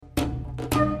What?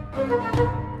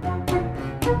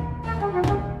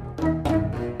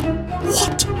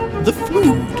 The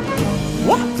food?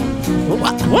 What?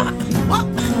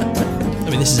 I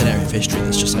mean, this is an area of history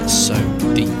that's just like so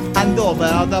deep. And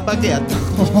over the baguette.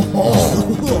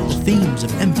 Themes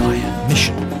of empire,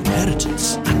 mission,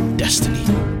 inheritance, and destiny.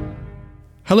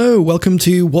 Hello, welcome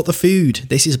to What the Food.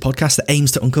 This is a podcast that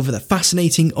aims to uncover the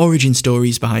fascinating origin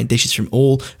stories behind dishes from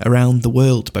all around the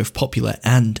world, both popular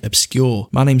and obscure.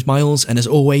 My name's Miles, and as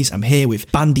always, I'm here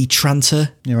with Bandy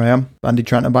Tranter. Here I am, Bandy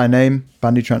Tranter by name,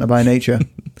 Bandy Tranter by nature.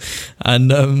 And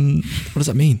what does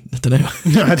that mean? I don't know.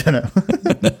 No, I don't know.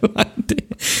 No idea.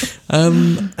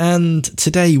 And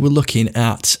today we're looking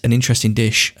at an interesting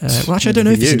dish. Well, actually, I don't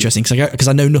know if it's interesting because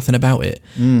I know nothing about it.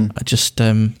 I just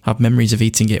have memories of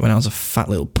eating it when I was a fat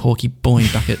little porky boy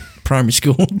back at primary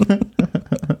school.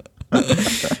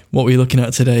 What were you looking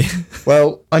at today?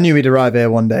 Well, I knew we'd arrive here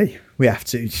one day. We have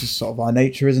to. It's just sort of our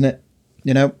nature, isn't it?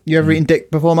 You know, you ever eaten dick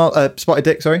before, Spotted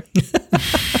dick, sorry?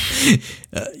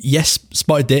 Yes,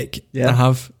 spotted dick. Yeah. I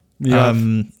have.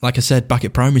 Like I said, back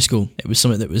at primary school, it was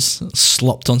something that was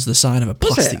slopped onto the side of a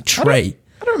plastic tray.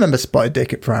 I don't remember spotted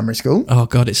dick at primary school. Oh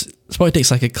god, spotted dick's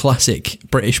like a classic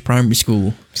British primary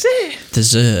school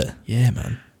dessert. Yeah,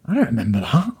 man. I don't remember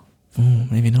that. Oh,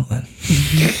 maybe not then.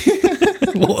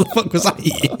 What the fuck was I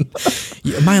eating?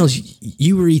 Miles,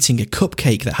 you were eating a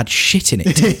cupcake that had shit in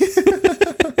it.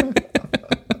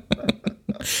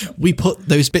 We put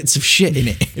those bits of shit in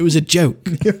it. It was a joke.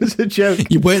 It was a joke.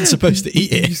 You weren't supposed to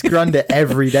eat it. You just grind it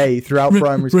every day throughout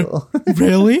primary school.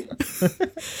 Really?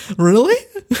 Really?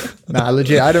 Nah,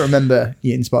 legit. I don't remember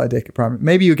eating spotted dick at primary.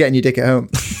 Maybe you were getting your dick at home.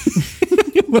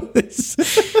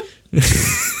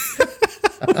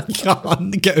 I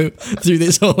can't go through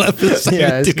this whole episode.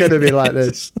 Yeah, it's going to be like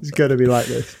this. It's going to be like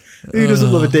this. Who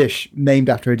doesn't love a dish named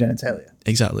after a genitalia?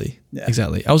 Exactly. Yeah.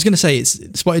 Exactly. I was going to say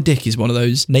spotted dick is one of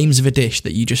those names of a dish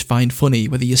that you just find funny,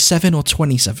 whether you're 7 or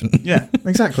 27. Yeah,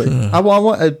 exactly. I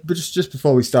want just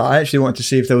before we start, I actually wanted to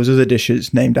see if there was other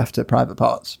dishes named after private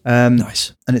parts.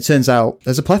 Nice. And it turns out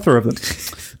there's a plethora of them.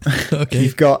 Okay.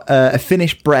 You've got a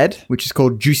Finnish bread, which is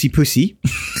called Juicy Pussy.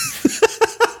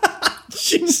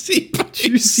 Juicy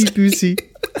Pussy.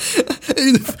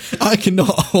 I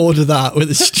cannot order that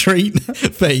with a straight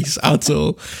face at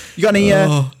all. You got any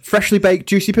freshly baked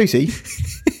Juicy Pussy?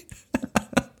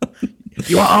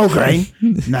 You want whole grain?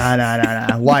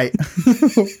 Nah. White.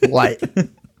 White.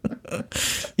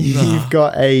 You've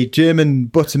got a German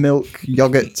buttermilk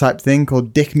yogurt type thing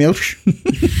called Dick Milch.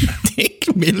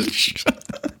 Dick Milch.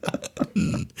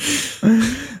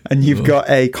 And you've got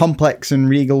a complex and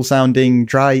regal sounding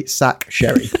dry sack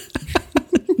sherry.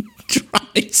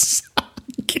 Dry sack.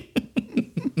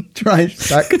 Dry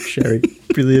sack sherry.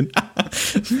 Brilliant.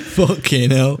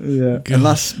 Fucking hell. Yeah. God. And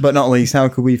last but not least, how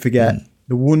could we forget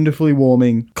the wonderfully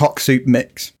warming cock soup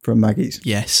mix from Maggie's?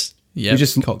 Yes. Yeah.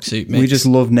 Cock soup mix. We just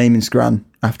love naming Scran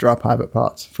after our private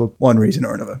parts for one reason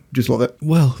or another. Just love it.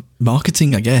 Well,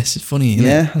 marketing, I guess. It's funny, isn't it?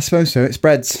 Yeah, I suppose so. It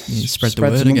spreads. You spread the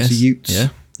Spreads word, I amongst guess. the Utes. Yeah.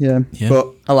 Yeah.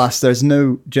 But alas, there's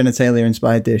no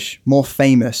genitalia-inspired dish more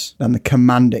famous than the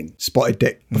commanding spotted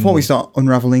dick. Before we start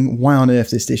unravelling why on earth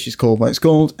this dish is called what it's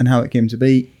called and how it came to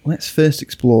be, let's first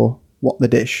explore what the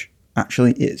dish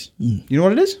actually is. You know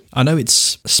what it is? I know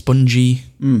it's a spongy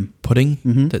pudding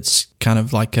that's kind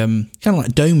of like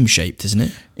dome shaped, isn't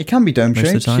it? It can be dome Most of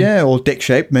the shaped, time. yeah, or dick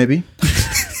shaped maybe.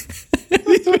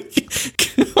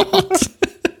 God.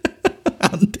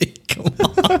 Andy, come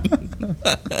on.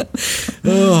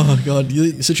 Oh god,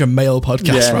 you're such a male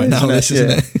podcast right now,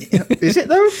 isn't it? Is it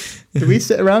though? Do we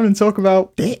sit around and talk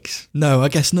about dicks? No, I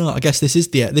guess not. I guess this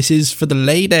is for the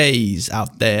ladies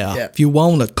out there. Yeah. If you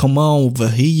want to come over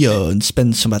here and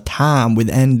spend some time with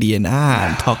Andy and I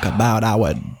and talk about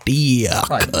our dicks.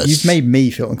 Right, you've made me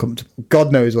feel uncomfortable.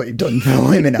 God knows what you've done for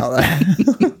women out there.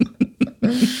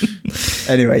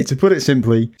 Anyway, to put it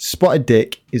simply, spotted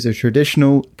dick is a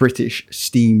traditional British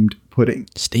steamed pudding.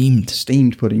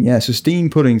 Steamed pudding, yeah. So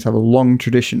steamed puddings have a long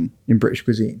tradition in British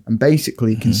cuisine and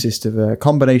basically consist of a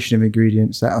combination of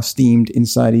ingredients that are steamed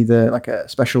inside either like a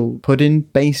special pudding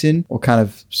basin or kind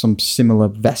of some similar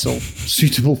vessel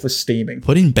suitable for steaming.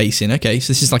 Pudding basin, okay.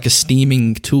 So this is like a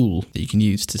steaming tool that you can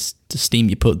use to steam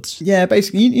your puds. Yeah,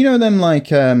 basically, you know them like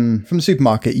from the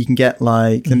supermarket, you can get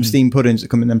like them steamed puddings that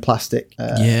come in them plastic.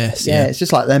 Yes, yeah. It's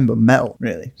just like them, but metal,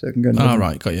 really. So it can go in the Oh, oven.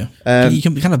 right, got you. You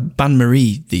can kind of bain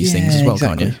marie these things as well,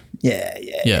 exactly. can't you? Yeah.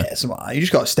 You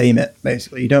just got to steam it,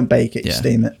 basically. You don't bake it, you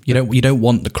steam it. You don't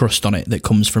want the crust on it that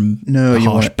comes from a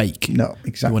harsh bake. No,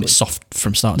 exactly. You want it soft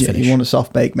from start to finish. You want a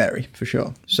soft bake, Mary, for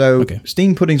sure. So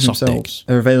steamed puddings Soft themselves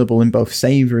are available in both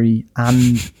savoury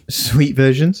and sweet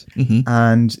versions.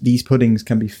 And these puddings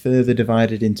can be further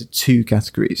divided into two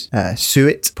categories.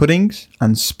 Suet puddings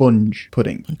and sponge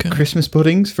pudding. Christmas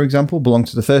puddings, for example, belong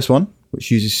to the first one, which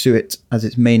uses suet as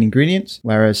its main ingredient,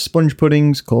 whereas sponge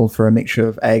puddings call for a mixture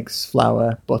of eggs,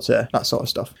 flour, butter, that sort of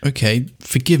stuff. Okay,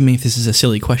 forgive me if this is a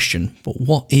silly question, but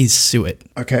what is suet?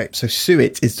 Okay, so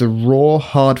suet is the raw,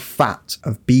 hard fat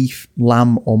of beef,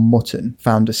 lamb, or mutton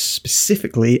found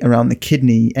specifically around the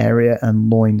kidney area and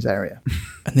loins area.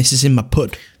 And this is in my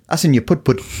pud. That's in your pud.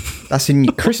 That's in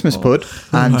your Christmas pud.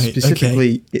 And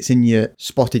specifically, it's in your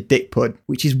spotted dick pud,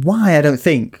 which is why I don't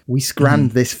think we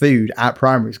scrammed this food at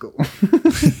primary school.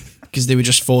 Because they were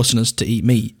just forcing us to eat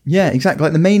meat. Yeah, exactly.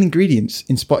 Like the main ingredients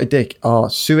in spotted dick are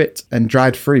suet and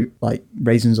dried fruit, like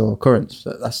raisins or currants.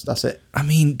 So that's it. I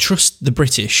mean, trust the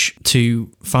British to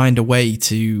find a way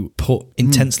to put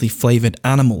intensely flavoured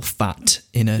animal fat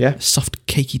in a soft,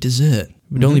 cakey dessert.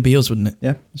 It would only be us, wouldn't it?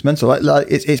 Yeah, it's mental. Like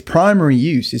its primary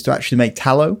use is to actually make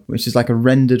tallow, which is like a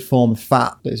rendered form of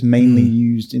fat that is mainly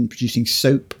used in producing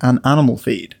soap and animal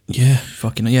feed. Yeah,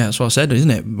 that's what I said,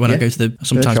 isn't it? When I go to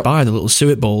sometimes buy the little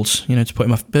suet balls, to put in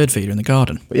my bird feeder in the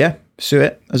garden. But yeah,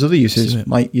 suet has other uses,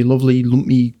 like your lovely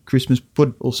lumpy Christmas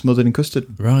pud all smothered in custard.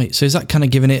 Right, so is that kind of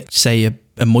giving it, say,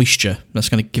 a moisture? That's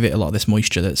going to give it a lot of this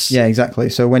moisture that's... Yeah, exactly.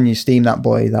 So when you steam that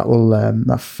boy, that will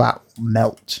that fat will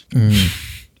melt.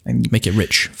 And make it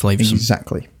rich, flavoursome.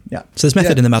 Exactly, yeah. So there's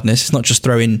method in the madness. It's not just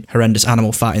throwing horrendous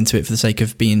animal fat into it for the sake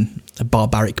of being a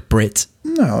barbaric Brit.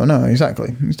 No,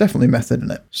 exactly. There's definitely method in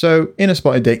it. So in a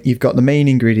spotted dick, you've got the main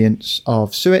ingredients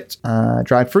of suet,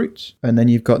 dried fruits, and then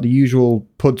you've got the usual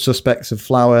pud suspects of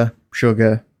flour,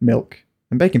 sugar, milk,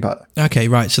 and baking powder. Okay,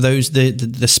 right. So those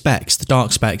the specks, the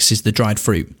dark specks, is the dried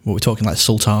fruit. What we're talking like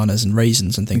sultanas and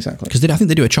raisins and things. Exactly. Because I think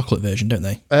they do a chocolate version, don't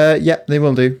they? Yeah, they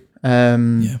will do.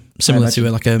 Similar to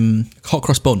like a hot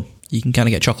cross bun. You can kind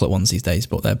of get chocolate ones these days,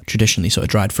 but they're traditionally sort of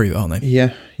dried fruit, aren't they?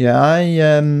 Yeah.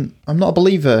 I'm not a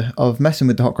believer of messing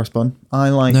with the hot cross bun. I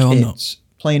like it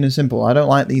plain and simple. I don't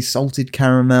like these salted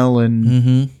caramel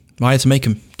and... I had to make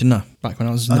them, didn't I? Back when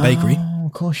I was in the bakery. Oh,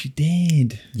 of course you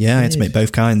did. Yeah, I had to make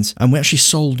both kinds. And we actually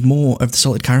sold more of the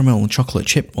salted caramel and chocolate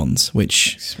chip ones,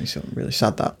 which... Makes me really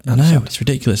sad that. I know, it's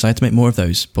ridiculous. I had to make more of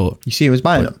those, but... You see who was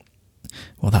buying them?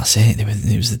 Well, that's it. It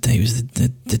was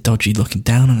the dodgy looking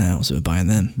down and outs that were buying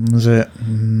them. Was it?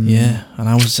 Yeah, and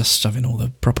I was just having all the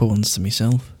proper ones to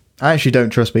myself. I actually don't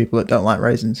trust people that don't like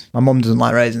raisins. My mum doesn't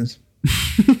like raisins.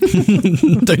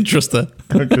 Don't trust her.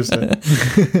 Don't trust her.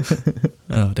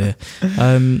 Oh dear.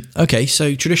 Okay,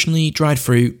 so traditionally dried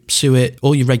fruit, suet,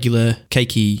 all your regular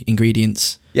cakey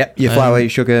ingredients. Yep, your flour, your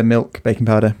sugar, milk, baking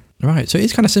powder. Right, so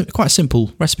it's kind of quite a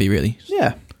simple recipe, really.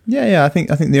 Yeah. I think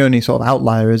the only sort of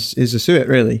outlier is the suet,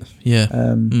 really. Yeah.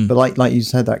 But like you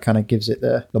said, that kind of gives it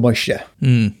the moisture.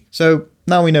 So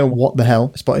now we know what the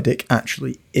hell a spotted dick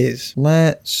actually is.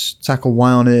 Let's tackle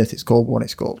why on earth it's called what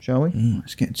it's called, shall we?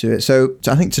 Let's get into it. So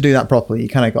I think to do that properly, you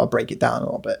kind of got to break it down a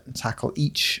little bit and tackle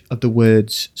each of the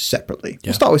words separately.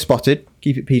 We'll start with spotted.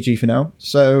 Keep it PG for now.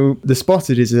 So the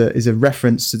spotted is a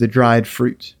reference to the dried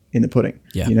fruit in the pudding.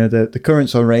 Yeah. The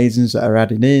currants or raisins that are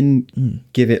added in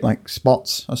give it like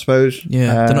spots, I suppose.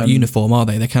 Yeah, they're not uniform, are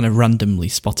they? They're kind of randomly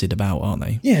spotted about, aren't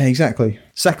they? Yeah, exactly.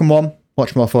 Second one,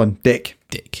 much more fun. Dick.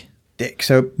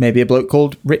 So maybe a bloke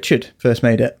called Richard first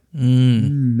made it.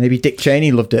 Maybe Dick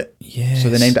Cheney loved it. Yeah. So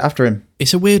they named it after him.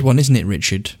 It's a weird one, isn't it,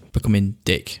 Richard, becoming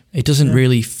Dick? It doesn't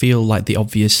really feel like the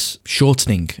obvious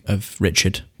shortening of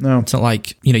Richard. No. It's not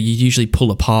like, you usually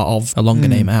pull a part of a longer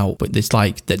name out, but it's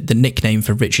like the nickname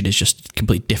for Richard is just a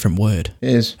completely different word. It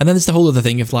is. And then there's the whole other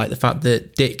thing of like the fact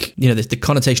that Dick, the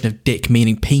connotation of Dick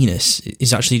meaning penis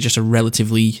is actually just a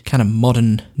relatively kind of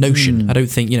modern notion. I don't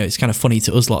think, it's kind of funny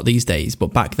to us lot these days,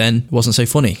 but back then it wasn't so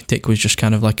funny. Dick was just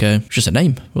kind of like just a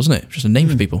name, wasn't it? Just a name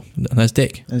for people. And there's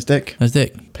Dick. There's Dick.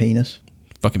 Penis.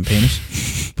 Fucking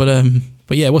penis. But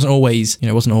yeah, it wasn't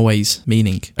always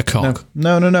meaning a cock.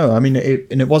 No. I mean,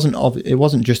 it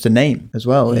wasn't just a name as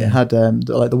well. It had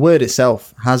the word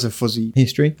itself has a fuzzy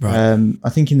history. Right. I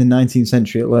think in the 19th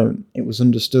century alone, it was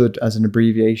understood as an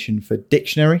abbreviation for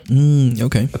dictionary.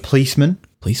 Okay. A policeman,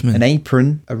 an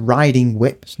apron, a riding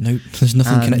whip. There's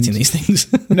nothing connecting these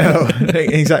things. No,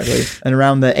 exactly. And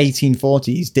around the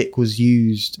 1840s, dick was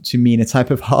used to mean a type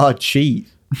of hard cheese.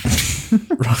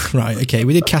 Right, okay.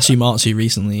 We did Kasumatsu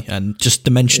recently, and just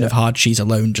the mention of hard cheese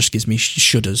alone just gives me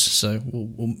shudders. So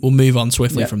we'll move on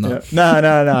swiftly from that. No.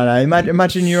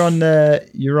 Imagine you're on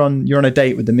a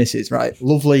date with the missus, right?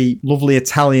 Lovely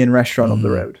Italian restaurant up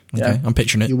the road. Okay, I'm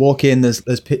picturing it. You walk in. There's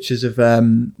pictures of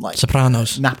like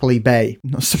Sopranos. Napoli Bay,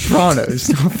 not Sopranos.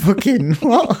 Not fucking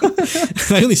what?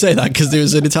 I only say that because there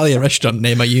was an Italian restaurant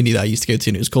near my uni that I used to go to,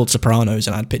 and it was called Sopranos,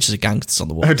 and I had pictures of gangsters on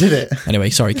the wall. Oh, did it? Anyway,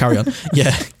 sorry, carry on.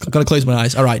 Yeah, I've got to close my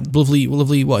eyes. All right, lovely.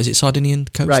 What is it? Sardinian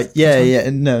coast? Right, yeah.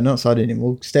 No, not Sardinian.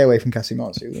 We'll stay away from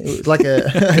Kasumatsu. It's like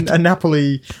a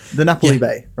Napoli, the Napoli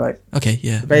Bay, right? Okay,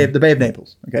 yeah. The Bay of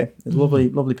Naples. Okay, there's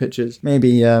lovely pictures.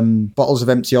 Maybe bottles of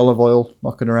empty olive oil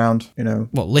knocking around. You know,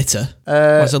 what litter?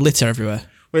 There's a litter everywhere.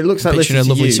 Well, it looks like Picturing litter a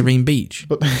lovely to you, serene beach.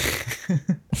 but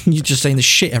You're just saying there's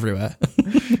shit everywhere.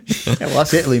 yeah, well,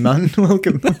 that's Italy, man.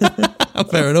 Welcome.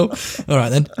 Fair enough. All right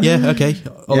then. Yeah. Okay.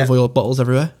 Olive oil bottles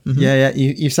everywhere. Mhm. Yeah.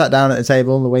 You sat down at a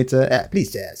table. The waiter,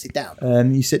 please sit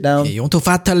down. You sit down. Yeah, you want to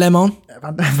Fanta lemon?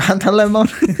 Fanta lemon.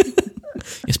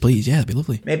 Yes, please. Yeah, that'd be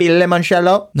lovely. Maybe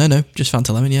limoncello. No, just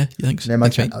Fanta lemon. Yeah, thanks.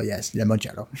 Limoncello. Oh yes,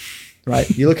 limoncello. Right,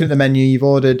 you're looking at the menu. You've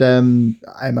ordered.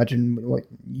 I imagine what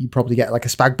you probably get like a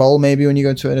spag bowl maybe when you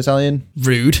go to an Italian.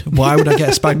 Rude. Why would I get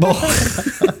a spag bowl?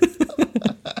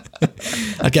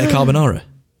 I'd get a carbonara.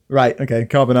 Right. Okay.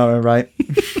 Carbonara. Right.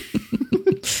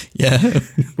 Yeah.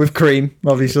 With cream,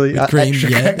 obviously. With cream.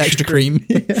 Extra cream.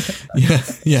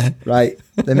 Yeah. Right.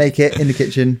 They make it in the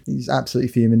kitchen. He's absolutely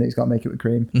fuming that he's got to make it with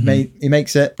cream. Mm-hmm. He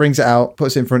makes it, brings it out,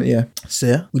 puts it in front of you.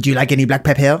 Sir, would you like any black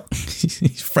pepper?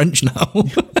 He's French now.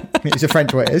 He's a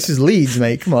French waiter. This is Leeds,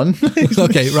 mate. Come on.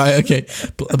 Okay.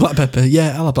 Black pepper.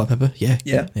 Yeah, I love black pepper. Yeah.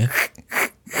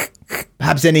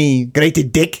 Perhaps any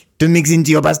grated dick to mix into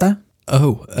your pasta?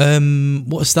 Oh,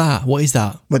 what's that? What is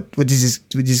that? What is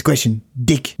this question?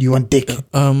 Dick. You want dick? Is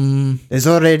There's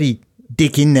already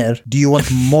dick in there. Do you want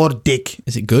more dick?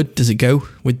 it good? Does it go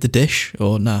with the dish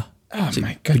or nah? Oh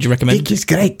my God. Would you recommend Dick it? is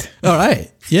great. All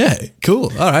right. Yeah.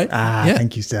 Cool. All right. Yeah.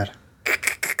 Thank you, sir.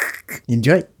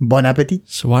 Enjoy. Bon appetit.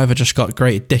 So why have I just got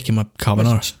grated dick in my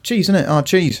carbonara? Cheese, isn't it? Oh,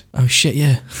 cheese. Oh shit!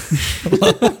 Yeah.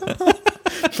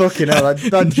 Fucking hell.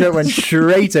 That joke went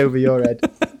straight over your head.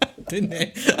 Didn't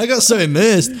it? I got so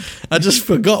immersed. I just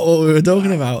forgot what we were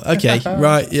talking about. Okay.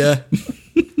 Right. Yeah.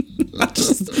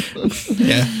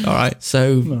 Yeah. All right.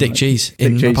 So dick cheese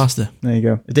in my pasta. There you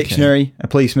go. A dictionary, a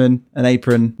policeman, an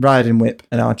apron, riding whip,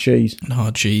 and hard cheese. And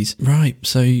hard cheese. Right.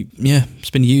 So yeah,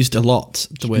 it's been used a lot.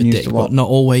 The word used dick, a lot. but not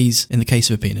always in the case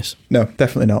of a penis. No,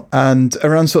 definitely not. And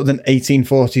around sort of the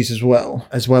 1840s as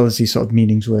well as these sort of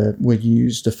meanings were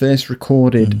used, the first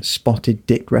recorded spotted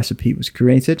dick recipe was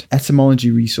created. Etymology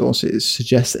resources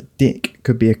suggest that dick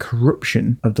could be a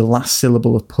corruption of the last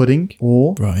syllable of pudding,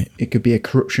 or it could be a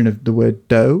corruption of the word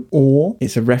dough, or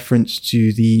it's a reference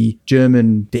to the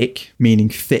German dick, meaning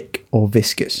thick or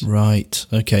viscous. Right.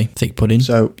 Okay. Thick pudding.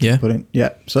 So yeah. Pudding. Yeah.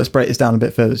 So let's break this down a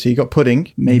bit further. So you got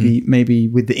pudding. Maybe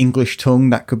with the English tongue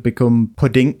that could become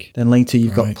puddink. Then later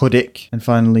you've got puddick, and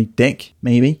finally dick.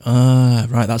 Maybe.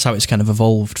 Right. That's how it's kind of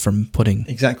evolved from pudding.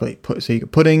 Exactly. So you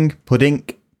got pudding,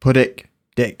 puddink, puddick,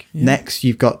 dick. Yeah. Next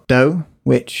you've got dough,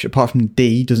 which apart from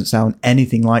D doesn't sound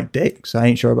anything like dick, so I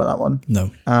ain't sure about that one. No.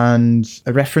 And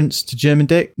a reference to German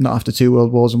dick, not after 2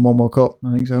 World Wars and 1 World Cup,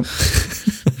 I think so.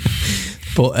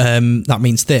 But that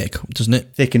means thick, doesn't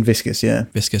it? Thick and viscous, yeah.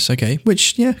 Viscous, okay.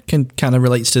 Which, yeah, can kind of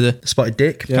relates to the spotted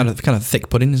dick. Yeah. Kind of thick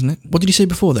pudding, isn't it? What did you say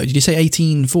before, though? Did you say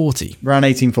 1840? Around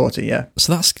 1840, yeah.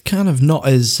 So that's kind of not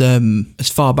as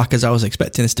far back as I was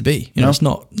expecting this to be. You know, it's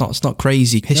not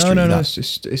crazy history. No, it's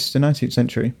the 19th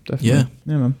century, definitely.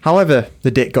 Yeah, man. However,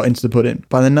 the dick got into the pudding.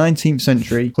 By the 19th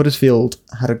century, Huddersfield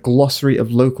had a glossary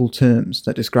of local terms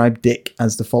that described dick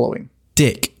as the following.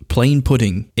 Dick, plain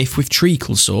pudding. If with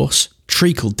treacle sauce,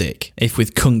 treacle dick. If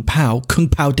with kung pao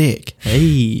dick.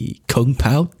 Hey, kung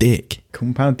pao dick.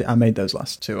 Kung pao dick. I made those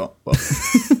last 2 up.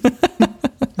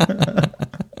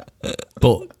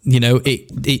 But, you know,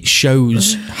 it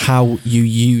shows how you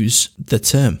use the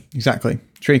term. Exactly.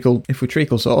 Treacle, if with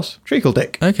treacle sauce, treacle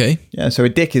dick. Okay. Yeah, so a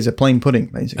dick is a plain pudding,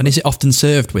 basically. And is it often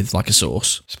served with like a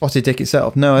sauce? Spotted dick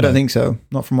itself? No, I don't think so.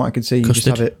 Not from what I can see.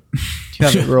 Custard? You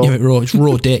just have it raw. You have it raw. It's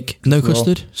raw dick. No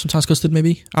custard? Sometimes custard,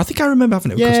 maybe? I think I remember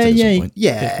having it with custard at some point.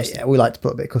 Yeah. We like to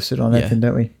put a bit of custard on everything,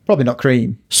 don't we? Probably not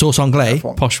cream. Sauce anglais?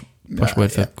 Posh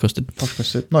word for custard. Posh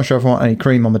custard. Not sure if I want any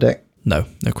cream on my dick. No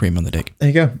cream on the dick. There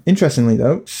you go. Interestingly,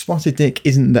 though, spotted dick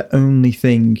isn't the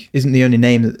only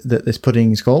name that this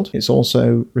pudding is called. It's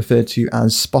also referred to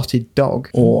as spotted dog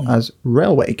or as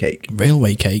railway cake.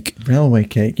 Railway cake. Railway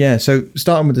cake, yeah. So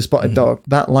starting with the spotted dog,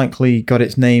 that likely got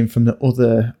its name from the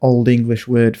other Old English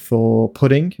word for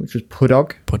pudding, which was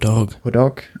pudog.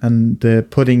 Pudog. And the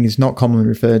pudding is not commonly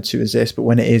referred to as this, but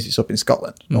when it is, it's up in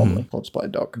Scotland, normally called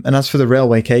spotted dog. And as for the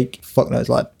railway cake, fuck knows,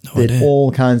 lad. Did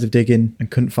all kinds of digging and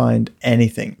couldn't find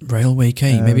anything. Railway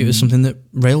cake. Maybe it was something that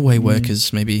railway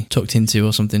workers maybe tucked into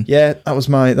or something. Yeah, that was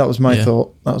my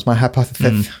thought. That was my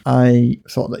hypothesis. I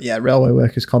thought that railway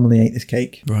workers commonly ate this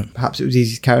cake. Right. Perhaps it was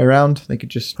easy to carry around. They could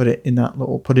just put it in that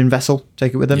little pudding vessel,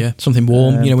 take it with them. Yeah, something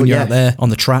warm. When you're out there on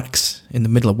the tracks in the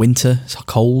middle of winter, it's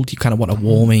cold. You kind of want a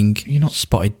warming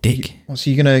spotted dick. So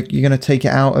you're gonna take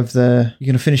it out of you're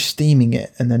gonna finish steaming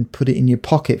it and then put it in your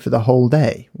pocket for the whole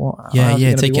day. What?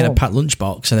 Yeah. Take it in a packed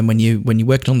lunchbox, and then when you're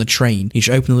working on the train, you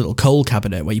just open a little coal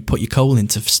cabinet where you put your coal in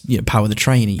to power the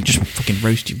train, and you just fucking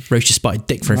roast your spotted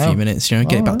dick for a few minutes.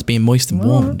 Get it back to being moist and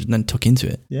warm, and then tuck into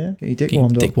it. Yeah, get your dick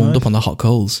warmed up. Dick warmed up on the hot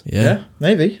coals. Yeah,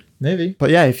 maybe. But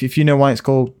yeah, if you know why it's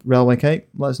called railway cake,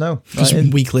 let us know.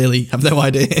 We clearly have no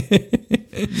idea.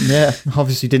 Yeah,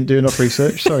 obviously didn't do enough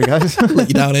research. Sorry, guys. Let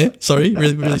you down here. Sorry,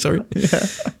 really, really sorry. Yeah.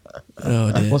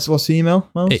 Oh dear. What's the email,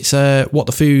 Miles? It's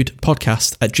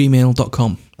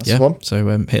whatthefoodpodcast@gmail.com. That's the one. So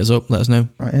hit us up, let us know.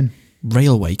 Right in.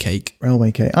 Railway cake.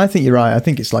 I think you're right. I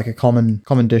think it's like a common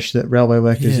dish that railway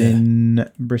workers in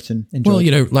Britain enjoy.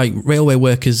 Well, like railway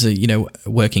workers are,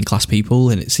 working class people,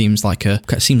 and it seems like a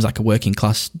working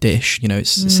class dish.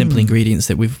 It's simple ingredients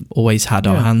that we've always had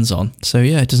our hands on. So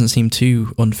it doesn't seem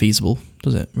too unfeasible,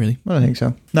 does it, really? I don't think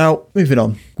so. Now, moving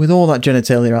on. With all that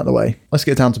genitalia out the way, let's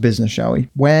get down to business, shall we?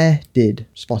 Where did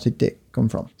spotted dick come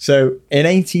from? So, in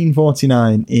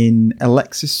 1849, in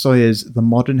Alexis Sawyer's The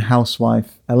Modern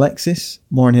Housewife, Alexis,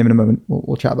 more on him in a moment,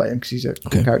 we'll chat about him because he's a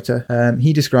cool character,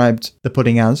 he described the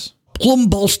pudding as plum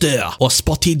bolster or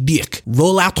spotted dick.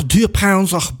 Roll out 2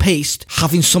 pounds of paste,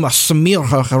 having some smear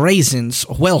raisins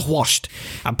well washed,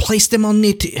 and place them on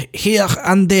it here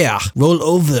and there. Roll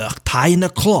over, tie in a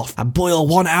cloth, and boil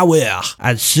 1 hour,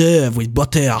 and serve with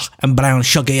butter and brown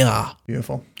sugar.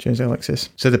 Beautiful. Cheers, Alexis.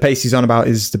 So the paste he's on about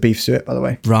is the beef suet, by the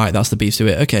way. Right, that's the beef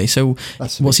suet. Okay, so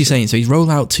what's he saying? So he's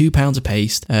rolled out 2 pounds of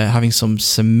paste, having some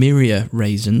Samaria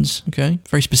raisins. Okay,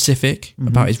 very specific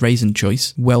about his raisin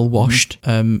choice. Well washed.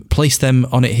 Place them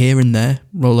on it here and there.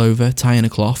 Roll over, tie in a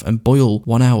cloth, and boil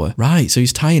 1 hour. Right, so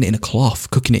he's tying it in a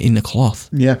cloth, cooking it in a cloth.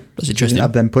 Yeah, that's interesting. They didn't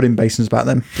have them pudding basins back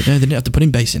then. No, they didn't have the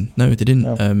pudding basin. No, they didn't.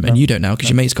 No, and you don't now because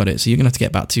your mate's got it. So you're gonna have to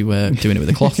get back to doing it with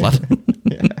a cloth, lad.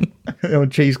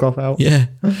 Cheesecloth out. Yeah.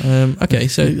 Okay,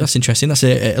 so that's interesting. That's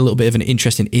a little bit of an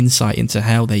interesting insight into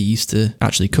how they used to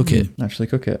actually cook it. Yeah,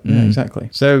 exactly.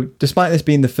 So despite this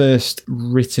being the first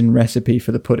written recipe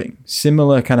for the pudding,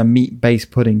 similar kind of meat-based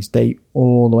puddings date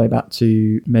all the way back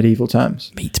to medieval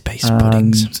times. Meat-based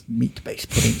puddings.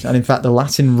 And in fact, the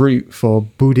Latin root for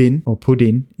budin or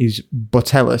pudding is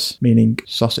butellus, meaning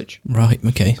sausage. Right,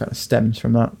 okay. It kind of stems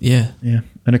from that. Yeah.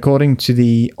 And according to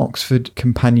the Oxford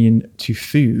Companion to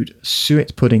Food,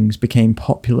 suet puddings became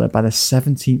popular by the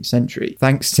 17th century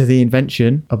thanks to the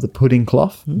invention of the pudding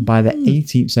cloth. By the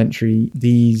 18th century,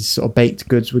 these sort of baked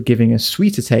goods were giving a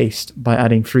sweeter taste by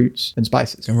adding fruits and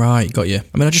spices. Right, got you.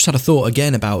 I mean, I just had a thought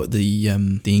again about the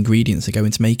ingredients that go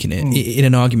into making it. In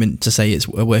an argument to say it's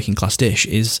a working class dish,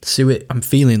 is suet, I'm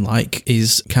feeling like,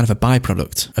 is kind of a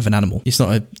byproduct of an animal. It's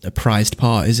not a prized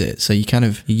part, is it? So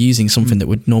you're using something that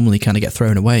would normally kind of get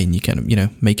thrown away, and you kind of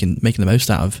making the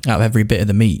most out of every bit of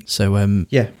the meat. So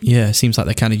it seems like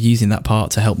they're kind of using that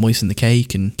part to help moisten the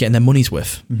cake and getting their money's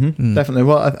worth. Definitely.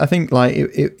 Well, I think like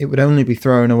it would only be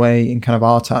thrown away in kind of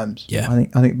our times. Yeah,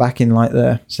 I think back in like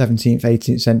the 17th,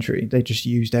 18th century, they just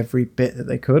used every bit that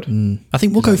they could. I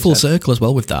think we'll go full circle as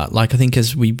well with that. Like, I think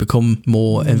as we become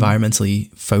more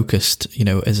environmentally focused,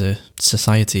 as a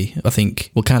society, I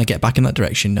think we'll kind of get back in that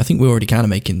direction. I think we're already kind of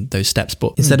making those steps,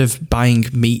 but instead of buying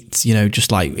meat,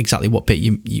 just like exactly what bit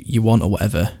you want or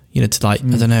whatever, to like,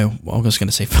 I don't know, I was going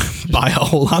to say buy a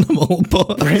whole animal,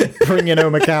 but bringing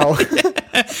home a cow.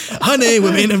 Honey,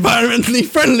 we're being environmentally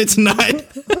friendly tonight.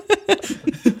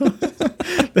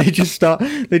 They just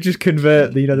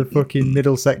convert the fucking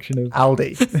middle section of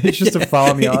Aldi. It's just a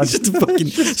farmyard. It's just a fucking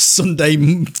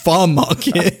Sunday farm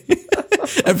market.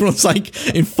 Everyone's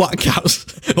like in flat caps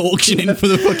auctioning for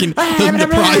the fucking the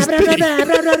prize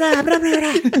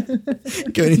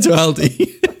pig. Going into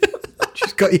Aldi.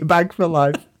 Just got your bag for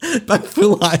life. Bag for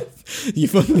life. You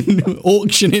fucking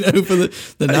auctioning over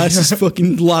the nicest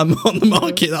fucking lamb on the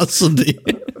market that Sunday.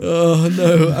 Oh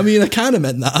no! I mean, I kind of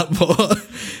meant that, but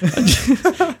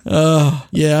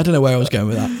yeah, I don't know where I was going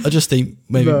with that. I just think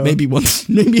maybe once,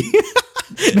 maybe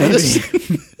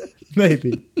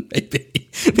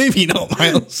not,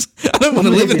 Miles. I don't want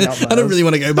to live in it. I don't really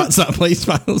want to go back to that place,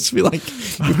 Miles. I feel like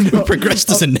we've progressed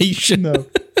as a nation. No.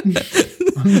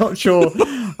 I'm not sure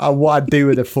what I'd do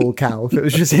with a full cow if it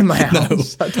was just in my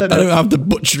house. I don't have the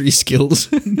butchery skills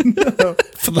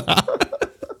for that.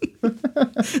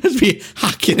 Just be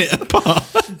hacking it apart.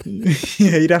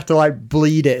 Yeah, you'd have to like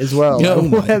bleed it as well. Oh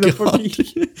my Where the fuck God.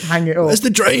 you hang it up? Where's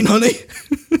the drain, honey?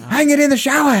 Hang it in the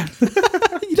shower.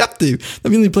 You'd have to. That's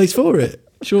the only place for it,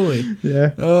 surely.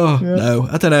 Yeah. Oh no,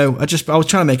 I don't know. I was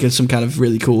trying to make some kind of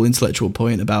really cool intellectual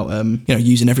point about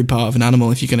using every part of an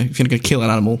animal if you're gonna kill an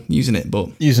animal, using it, but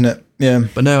Using it. Yeah.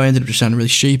 But no, I ended up just sounding really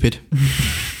stupid.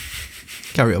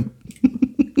 Carry on.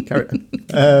 Carry on.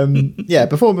 Yeah,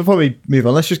 before we move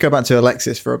on, let's just go back to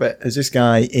Alexis for a bit, as this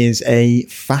guy is a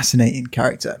fascinating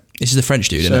character. This is the French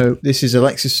dude, isn't it? So this is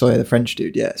Alexis Soyer, the French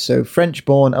dude, yeah. So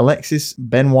French-born Alexis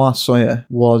Benoit Soyer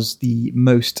was the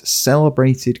most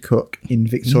celebrated cook in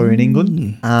Victorian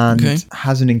England and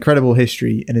has an incredible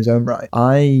history in his own right.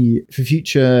 For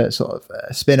future sort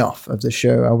of spin-off of the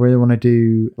show, I really want to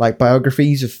do like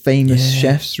biographies of famous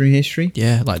chefs through history.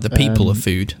 Yeah, like the people of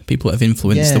food, people that have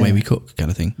influenced the way we cook kind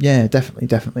of thing. Yeah, definitely.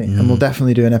 And we'll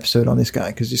definitely do an episode on this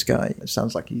guy because this guy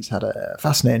sounds like he's had a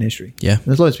fascinating history. Yeah. And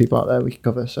there's loads of people out there we could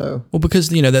cover, so... Well, because,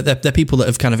 they're people that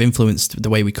have kind of influenced the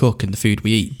way we cook and the food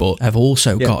we eat, but have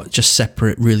also got just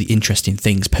separate, really interesting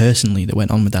things personally that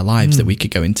went on with their lives that we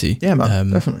could go into. Yeah,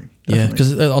 man, definitely. Yeah,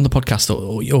 because on the podcast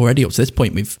already up to this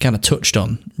point, we've kind of touched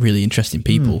on really interesting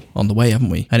people on the way, haven't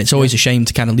we? And it's always a shame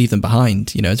to kind of leave them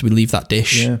behind. As we leave that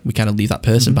dish, we kind of leave that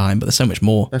person behind, but there's so much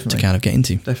more to kind of get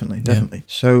into. Definitely.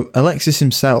 So Alexis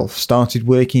himself started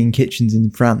working in kitchens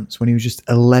in France when he was just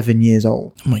 11 years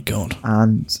old. Oh my God.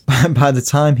 And by the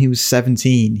time he was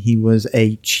 17, he was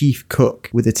a chief cook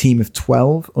with a team of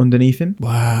 12 underneath him.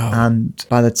 Wow. And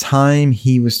by the time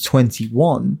he was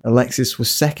 21, Alexis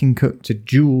was second cook to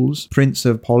Jules, Prince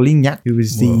of Polignac, who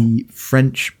was the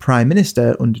French Prime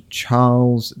Minister under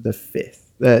Charles V.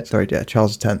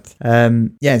 Charles X.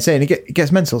 And saying it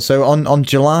gets mental. So on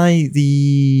July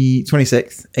the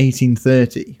 26th,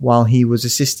 1830, while he was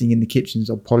assisting in the kitchens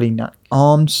of Polignac,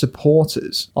 armed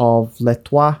supporters of Les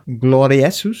Trois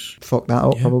Glorieuses, fuck that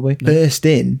up probably, burst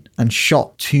in and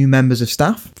shot 2 members of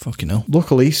staff. Fucking hell.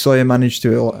 Luckily,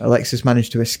 Alexis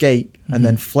managed to escape and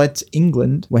then fled to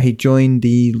England, where he joined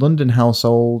the London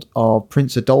household of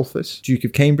Prince Adolphus, Duke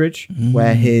of Cambridge,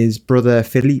 where his brother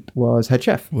Philippe was head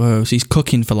chef. Whoa, so he's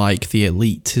cooking for like the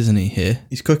elite, isn't he, here?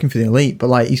 He's cooking for the elite, but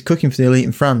like he's cooking for the elite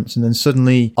in France, and then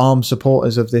suddenly armed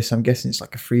supporters of this, I'm guessing it's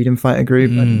like a freedom fighter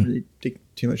group. I didn't really dig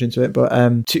too much into it, but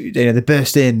they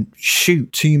burst in,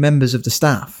 shoot 2 members of the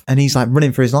staff, and he's like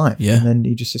running for his life. Yeah. And then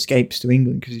he just escapes to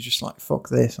England because he's just like, fuck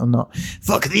this, I am not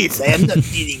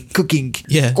eating cooking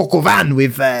coq au vin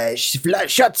with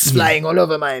shots flying all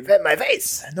over my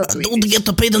face. I don't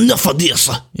get paid enough for this.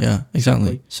 Yeah,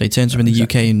 exactly. So he turns from in the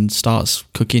UK and starts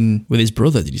cooking with his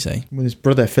brother, did you say? With his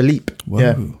brother Philippe. Whoa.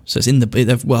 Yeah. So it's in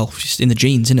the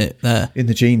genes, isn't it? There. In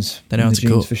the genes. They know how to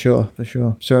cook. For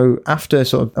sure. So after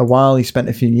sort of a while, he spent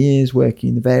a few years working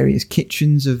in the various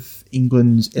kitchens of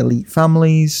England's elite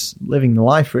families, living the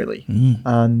life really.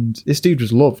 And this dude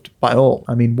was loved by all.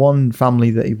 I mean, one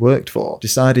family that he worked for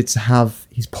decided to have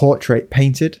his portrait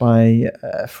painted by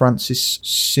Francis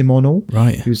Simonot,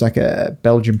 right? Who's like a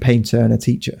Belgian painter and a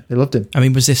teacher. They loved him. I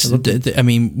mean,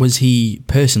 was he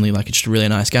personally like just a really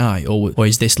nice guy, or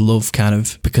is this love kind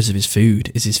of because of his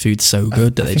food? Is his food so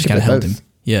good that they just kind of held him?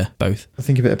 Yeah, both. I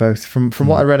think a bit of both. From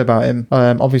what I read about him,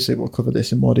 obviously we'll cover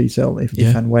this in more detail if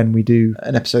and when we do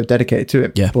an episode dedicated to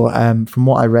him. Yeah. But from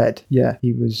what I read,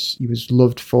 he was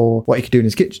loved for what he could do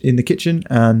in the kitchen,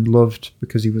 and loved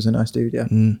because he was a nice dude. Yeah.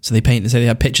 So they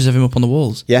had pictures of him up on the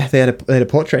walls. Yeah, they had a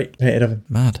portrait painted of him.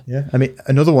 Mad. Yeah. I mean,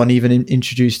 another one even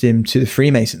introduced him to the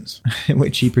Freemasons,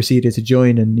 which he proceeded to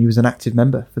join, and he was an active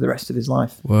member for the rest of his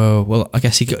life. Whoa. Well, I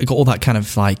guess he got all that kind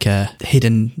of like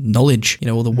hidden knowledge.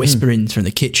 All the whisperings from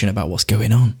the kitchen about what's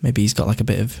going on. Maybe he's got like a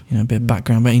bit of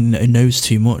background, but he knows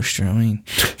too much. Do you know what I mean?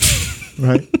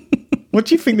 Right. What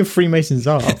do you think the Freemasons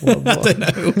are? I don't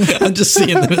know. I'm just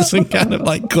seeing them as some kind of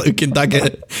like cloak and dagger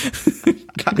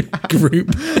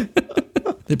group.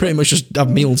 They pretty much just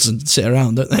have meals and sit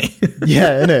around, don't they?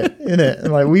 Yeah, innit?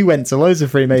 Like, we went to loads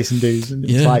of Freemason dues, and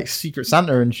it's Yeah. like Secret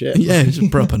Santa and shit. Yeah, it's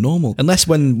proper normal. Unless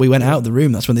when we went out of the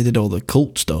room, that's when they did all the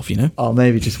cult stuff, you know? Or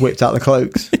maybe just whipped out the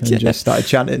cloaks and Yeah. just started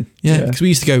chanting. Yeah, because we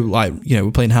used to go, like, you know,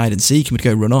 we're playing hide and seek and we'd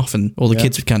go run off and all the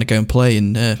kids would kind of go and play,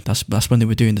 and that's when they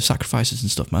were doing the sacrifices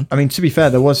and stuff, man. I mean, to be fair,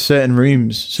 there was certain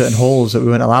rooms, certain halls that we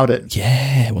weren't allowed in.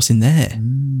 Yeah, what's in there?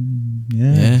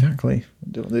 Yeah, exactly.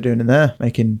 What they're doing in there,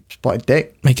 making spotted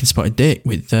dick. Making spotted dick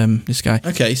with this guy.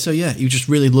 Okay, so yeah, he was just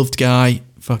really loved guy,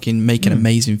 fucking making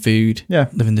amazing food. Yeah.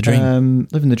 Living the dream.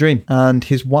 Living the dream. And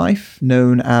his wife,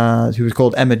 who was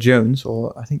called Emma Jones,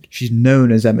 or I think she's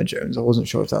known as Emma Jones. I wasn't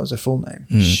sure if that was her full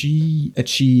name. She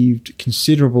achieved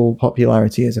considerable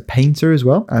popularity as a painter as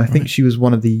well. And I think she was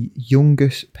one of the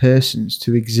youngest persons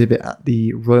to exhibit at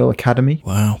the Royal Academy.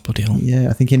 Wow, bloody hell. Yeah,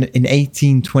 I think in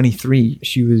 1823,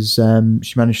 she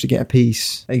managed to get a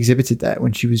piece exhibited there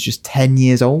when she was just 10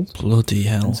 years old. Bloody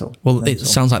hell. Mental. Well, it Mental.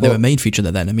 sounds like they But- were made for each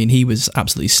other then. I mean, he was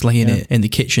absolutely slaying it in the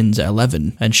kitchens at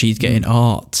 11, and she's getting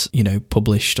art, you know,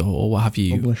 published or what have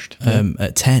you, Published,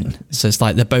 at 10. So it's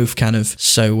like they're both kind of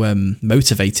so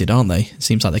motivated, aren't they? It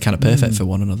seems like they're kind of perfect for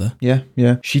one another. Yeah,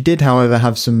 yeah. She did, however,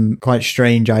 have some quite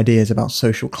strange ideas about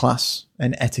social class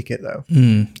and etiquette, though.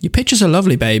 Your pictures are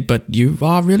lovely, babe, but you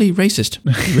are really racist.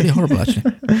 You're really horrible,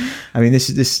 actually. I mean, this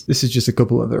is just a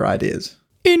couple of their ideas.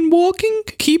 In walking,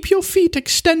 keep your feet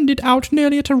extended out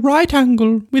nearly at a right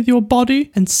angle with your body,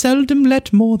 and seldom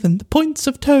let more than the points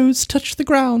of toes touch the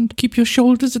ground. Keep your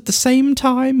shoulders at the same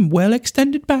time well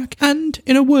extended back, and,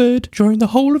 in a word, during the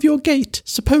whole of your gait,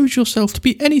 suppose yourself to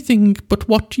be anything but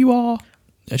what you are.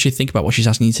 Actually, think about what she's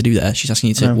asking you to do there. She's asking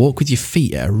you to walk with your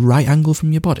feet at a right angle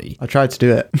from your body. I tried to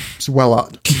do it. It's well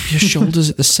up. Keep your shoulders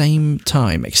at the same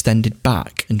time extended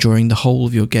back, and during the whole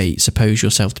of your gait, suppose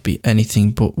yourself to be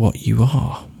anything but what you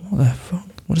are. What the fuck?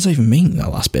 What does that even mean,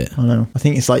 that last bit? I don't know. I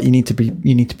think it's like you need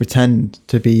to pretend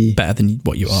to be Better than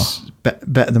what you are.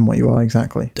 better than what you are,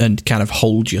 exactly. And kind of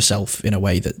hold yourself in a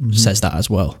way that says that as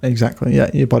well. Exactly, yeah.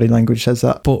 Your body language says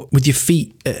that. But with your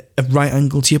feet at a right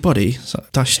angle to your body, so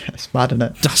It's mad, isn't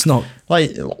it? that's not...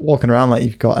 Like walking around like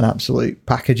you've got an absolute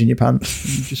package in your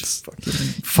pants. You just fucking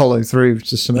follow through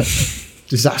to something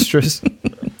disastrous.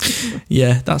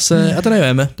 Yeah, that's... I don't know,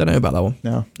 Emma. Don't know about that one.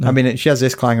 No. I mean, she has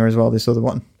this clanger as well, this other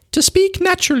one. To speak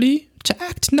naturally, to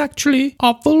act naturally,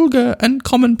 are vulgar and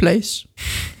commonplace.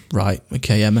 Right,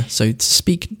 okay, Emma. So to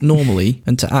speak normally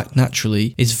and to act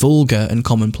naturally is vulgar and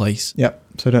commonplace. Yep,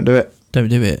 so don't do it. Don't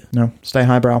do it. No, stay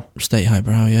highbrow. Stay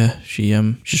highbrow, yeah. She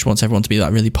just wants everyone to be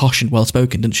like really posh and well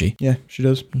spoken, doesn't she? Yeah, she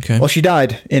does. Okay. Well, she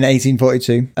died in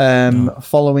 1842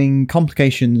 following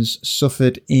complications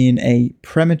suffered in a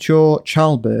premature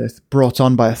childbirth brought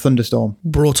on by a thunderstorm.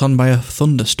 Brought on by a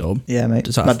thunderstorm. Yeah, mate.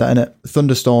 Does that- Mad that, innit?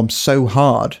 Thunderstorm so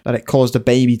hard that it caused a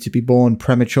baby to be born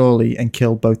prematurely and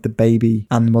killed both the baby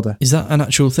and the mother. Is that an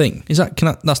actual thing?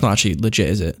 That's not actually legit,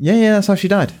 is it? Yeah, that's how she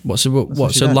died. What? So how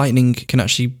she So died. lightning can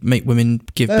actually make women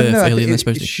give birth No, I earlier think than they're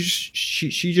supposed to.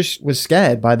 She just was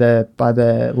scared by the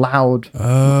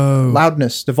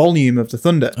loudness, the volume of the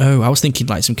thunder. Oh, I was thinking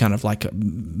like some kind of like a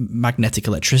magnetic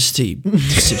electricity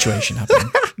situation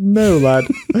happening. No, lad.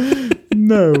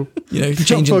 No. You know,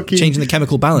 fucking- changing the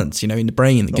chemical balance, you know, in the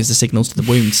brain that gives the signals to the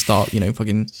womb to start, you know,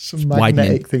 fucking Some widening.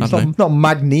 magnetic thing. I It's don't know. not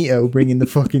Magneto bringing the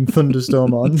fucking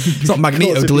thunderstorm on. It's not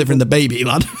Magneto delivering the baby,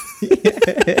 lad.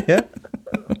 Yeah.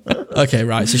 Okay,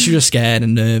 right. So she was scared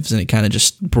and nerves, and it kind of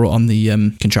just brought on the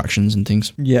contractions and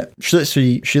things. Yeah. She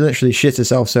literally shit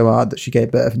herself so hard that she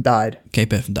gave birth and died. Gave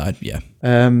birth and died, yeah.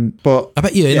 But I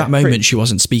bet you in Yeah, that moment pretty- she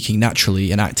wasn't speaking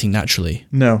naturally and acting naturally.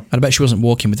 no. And I bet she wasn't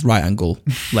walking with right angle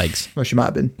legs. Well, she might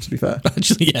have been, to be fair.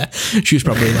 Actually, yeah. She was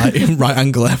probably like right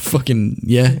angle, fucking,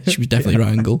 yeah, she was definitely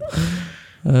right angle.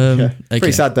 Yeah. Okay.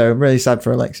 Pretty sad though. Really sad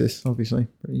for Alexis, obviously.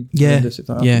 Pretty Yeah, horrendous if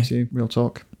that yeah. happens to you. Real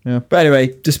talk. Yeah. But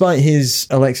anyway, despite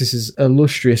Alexis's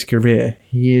illustrious career,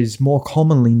 he is more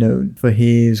commonly known for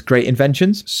his great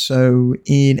inventions. So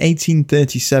in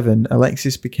 1837,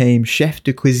 Alexis became chef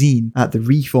de cuisine at the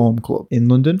Reform Club in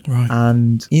London. Right.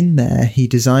 And in there, he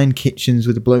designed kitchens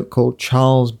with a bloke called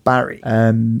Charles Barry.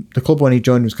 The club when he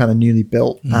joined was kind of newly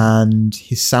built, and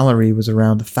his salary was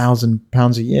around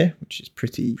 £1,000 a year, which is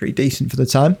pretty decent for the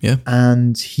time. Yeah.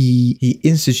 And he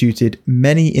instituted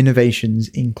many innovations,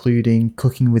 including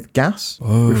cooking oven with gas,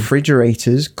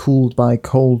 refrigerators cooled by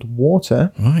cold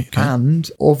water, Right, okay. and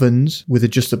ovens with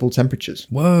adjustable temperatures.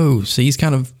 Whoa, so he's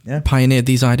kind of Yeah. pioneered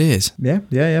these ideas.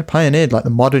 Yeah. Pioneered like the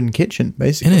modern kitchen,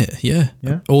 basically. In it, yeah.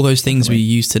 Yeah. All those things we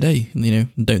use today,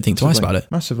 don't think twice about it.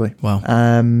 Massively. Wow.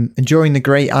 And during the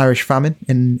Great Irish Famine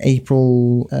in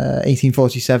April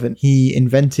 1847, he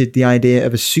invented the idea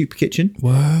of a soup kitchen.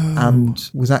 Whoa. And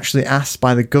was actually asked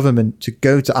by the government to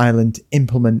go to Ireland to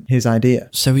implement his idea.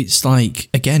 So it's like,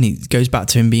 again, it goes back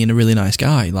to him being a really nice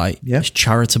guy, like Yeah.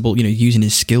 charitable, using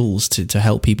his skills to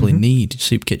help people in need.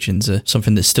 Soup kitchens are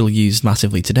something that's still used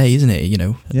massively today, isn't it?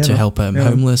 To help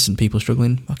homeless and people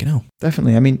struggling. Fucking hell.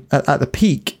 Definitely. I mean, at the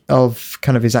peak of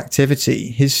kind of his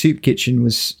activity, his soup kitchen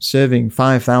was serving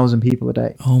 5,000 people a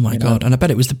day. Oh my God. And I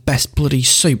bet it was the best bloody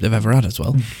soup they've ever had as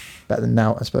well. Better than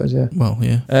now, I suppose, yeah. Well,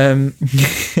 yeah.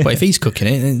 But if he's cooking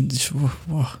it, then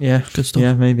yeah, good stuff.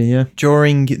 Yeah, maybe, yeah.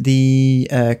 During the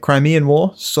Crimean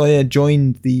War, Sawyer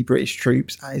joined the British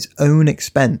troops at his own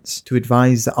expense to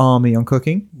advise the army on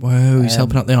cooking. Whoa, he's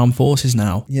helping out the armed forces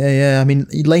now. Yeah. I mean,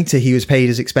 later he was paid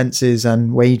his expenses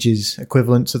and wages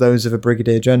equivalent to those of a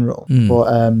brigadier general.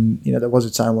 But there was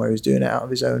a time where he was doing it out of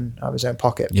his own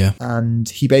pocket. Yeah. And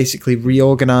he basically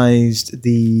reorganized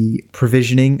the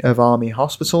provisioning of army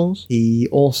hospitals. He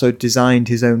also designed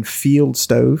his own field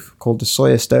stove called the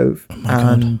Sawyer stove,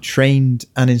 and trained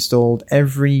and installed in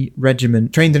every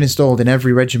regiment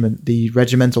the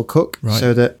regimental cook,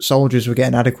 so that soldiers would get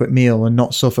an adequate meal and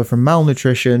not suffer from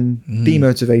malnutrition,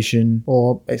 demotivation,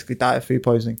 or basically die of food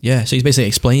poisoning. Yeah, so he's basically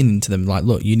explaining to them, like,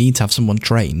 look, you need to have someone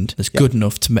trained that's good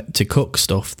enough to cook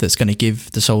stuff that's going to give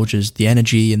the soldiers the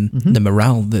energy and the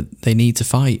morale that they need to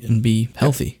fight and be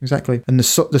healthy. Exactly. And the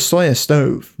Sawyer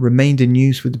stove remained in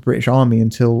use with the British Army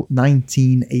until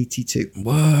 1982.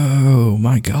 Whoa,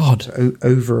 my God. So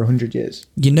over 100 years.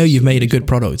 You've made a good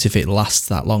product if it lasts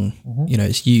that long.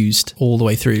 It's used all the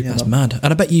way through. That's mad.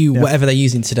 And I bet you whatever they're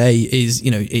using today is,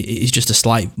 is just a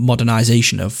slight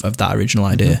modernization of that original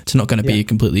idea. It's not going to be a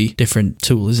completely different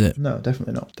tool, is it? No,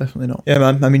 definitely not. Yeah,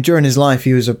 man. I mean, during his life,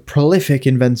 he was a prolific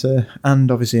inventor and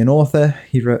obviously an author.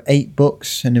 He wrote 8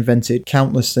 books and invented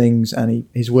countless things, and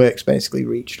his works basically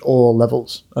reached all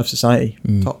levels of society.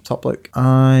 Top bloke.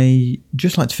 I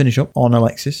just like to finish up on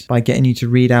Alexis by getting you to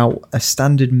read out a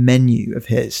standard menu of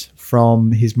his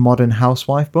from his Modern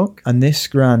Housewife book. And this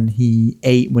gran he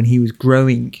ate when he was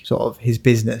growing sort of his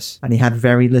business, and he had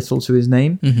very little to his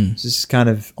name. So this is kind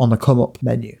of on the come up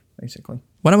menu, basically.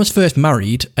 When I was first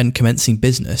married and commencing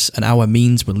business and our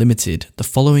means were limited, the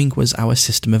following was our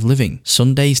system of living.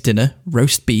 Sunday's dinner,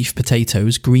 roast beef,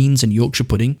 potatoes, greens and Yorkshire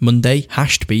pudding. Monday,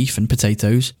 hashed beef and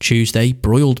potatoes. Tuesday,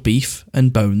 broiled beef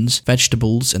and bones,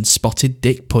 vegetables and spotted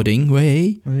dick pudding.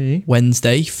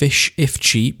 Wednesday, fish if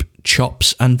cheap,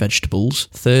 chops and vegetables.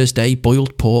 Thursday,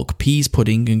 boiled pork, peas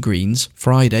pudding and greens.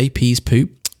 Friday, peas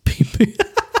poop.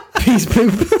 Peas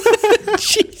poop.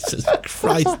 Jesus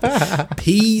Christ.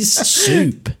 Peas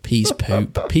soup. Peas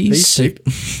poop. Peas soup.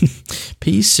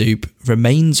 Peas soup.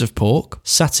 Remains of pork.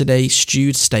 Saturday,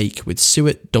 stewed steak with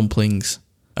suet dumplings.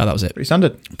 Oh, that was it. Pretty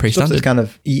standard. Stuff that's kind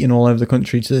of eaten all over the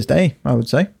country to this day, I would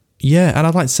say. Yeah, and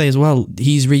I'd like to say as well,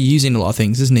 he's reusing a lot of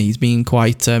things, isn't he? He's being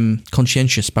quite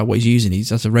conscientious about what he's using. He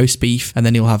has a roast beef, and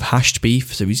then he'll have hashed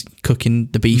beef, so he's cooking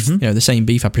the beef, the same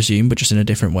beef, I presume, but just in a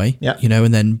different way. Yeah.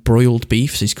 And then broiled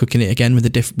beef, so he's cooking it again with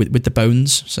the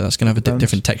bones, so that's going to have a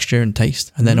different texture and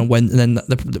taste. And then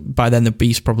by then the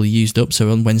beef's probably used up,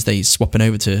 so on Wednesday he's swapping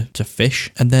over to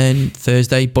fish. And then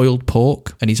Thursday, boiled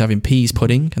pork, and he's having peas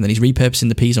pudding, and then he's repurposing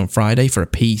the peas on Friday for a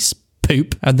peas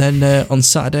poop, and then on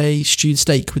Saturday, stewed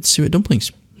steak with suet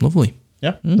dumplings. Lovely.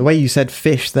 Yeah. The way you said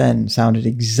fish then sounded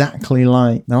exactly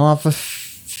like, I'll have a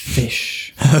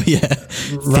fish. Oh, yeah.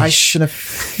 Rice and a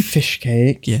fish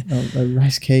cake. Yeah. A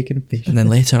rice cake and a fish. And then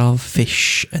later I'll have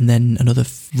fish, and then another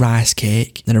rice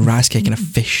cake, then a rice cake and a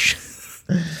fish.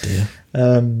 Dear.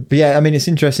 But yeah, I mean, it's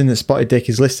interesting that spotted dick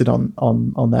is listed on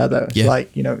there though. It's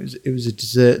like, it was a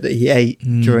dessert that he ate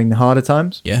during the harder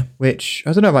times. Yeah. Which,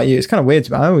 I don't know about you, it's kind of weird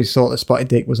to me. I always thought that spotted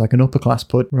dick was like an upper class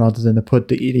pud rather than the pud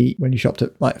that you'd eat when you shopped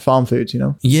at like farm foods,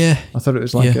 Yeah. I thought it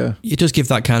was like it does give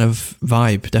that kind of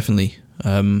vibe, definitely.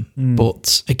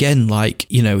 But again,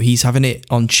 he's having it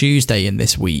on Tuesday in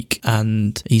this week,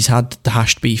 and he's had the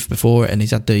hashed beef before, and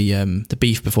he's had the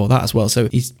beef before that as well. So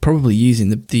he's probably using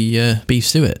the beef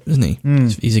suet, isn't he?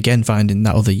 He's again finding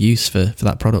that other use for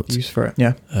that product. Use for it,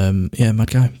 yeah. Mad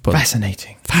guy. But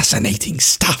Fascinating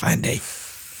stuff, Andy.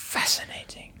 Fascinating.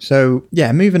 So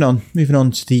yeah, moving on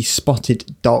to the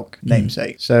spotted dog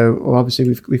namesake. So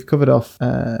obviously we've covered off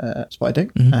spotted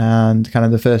dick and kind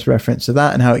of the first reference to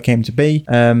that and how it came to be.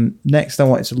 Next, I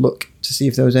wanted to look to see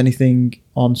if there was anything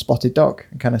on Spotted Dog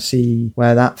and kind of see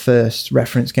where that first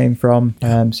reference came from,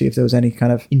 see if there was any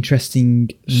kind of interesting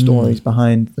stories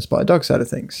behind the Spotted Dog side of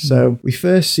things. So we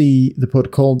first see the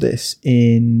pud called this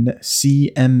in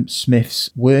C.M. Smith's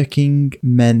Working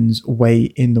Men's Way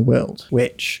in the World,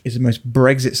 which is the most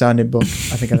Brexit sounding book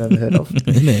I think I've ever heard of.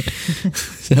 Isn't it?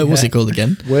 So what's it called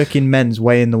again? Working Men's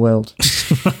Way in the World.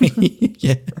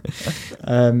 Yeah.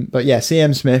 But yeah,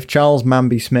 C.M. Smith, Charles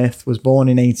Manby Smith, was born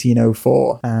in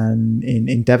 1804 and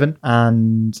in Devon,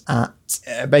 and at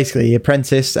basically he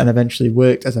apprenticed and eventually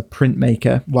worked as a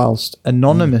printmaker whilst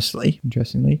anonymously,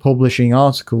 interestingly, publishing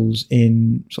articles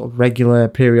in sort of regular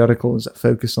periodicals that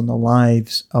focused on the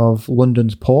lives of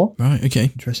London's poor. Right, okay.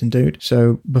 Interesting dude.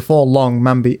 So before long,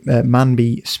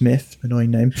 Manby Smith,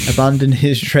 annoying name, abandoned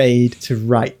his trade to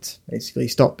write. Basically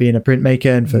stopped being a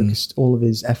printmaker and focused all of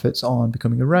his efforts on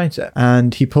becoming a writer.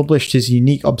 And he published his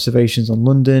unique observations on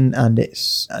London and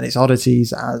its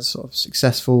oddities as sort of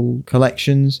successful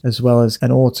collections, as well as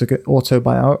an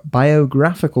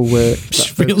autobiographical work.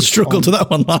 Real struggle to that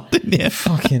one, lad, didn't you?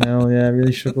 Fucking hell, yeah,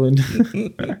 really struggling.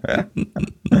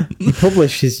 He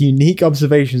published his unique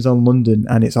observations on London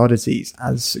and its oddities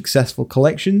as successful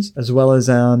collections, as well as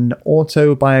an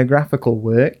autobiographical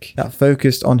work that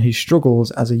focused on his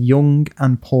struggles as a young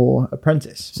and poor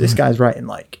apprentice. So this guy's writing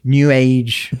like new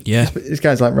age. Yeah. This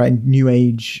guy's like writing new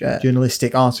age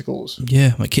journalistic articles.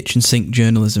 Yeah, like kitchen sink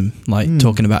journalism, like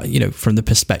talking about, from the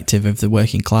perspective of the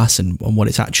working class and what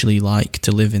it's actually like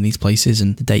to live in these places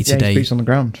and the day-to-day. Boots on the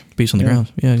ground. Boots on the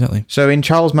ground. Yeah, exactly. So in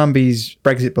Charles Manby's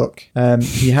Brexit book,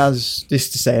 he has this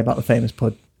to say about the famous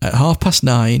pud. At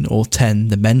 9:30 or 10,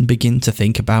 the men begin to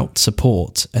think about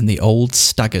support and the old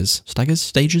stages.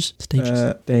 Stages.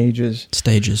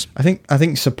 I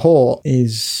think support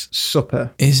is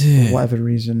supper. Is it? For whatever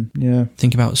reason. Yeah.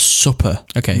 Think about supper.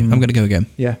 Okay, I'm going to go again.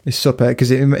 Yeah, it's supper because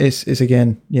it's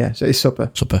again. Yeah, so it's supper.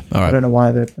 Supper. All right. I don't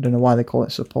know why they call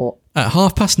it support. At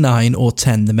 9:30 or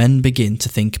 10, the men begin to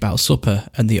think about supper,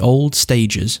 and the old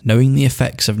stagers, knowing the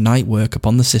effects of night work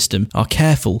upon the system, are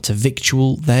careful to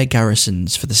victual their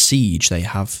garrisons for the siege they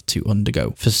have to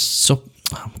undergo. For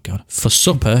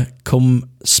supper come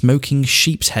smoking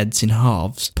sheep's heads in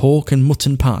halves, pork and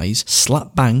mutton pies,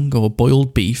 slap bang or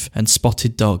boiled beef, and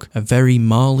spotted dog, a very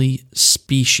marly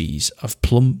species of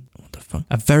plum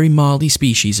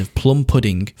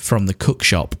pudding from the cook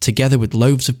shop, together with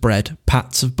loaves of bread,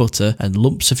 pats of butter, and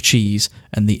lumps of cheese,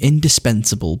 and the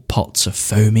indispensable pots of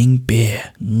foaming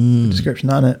beer. Good description,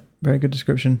 that, isn't it? Very good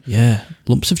description. Yeah,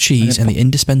 lumps of cheese and the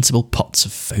indispensable pots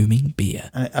of foaming beer.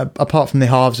 Apart from the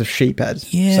halves of sheep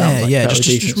heads. Yeah,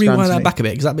 just rewind that back a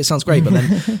bit, because that bit sounds great, but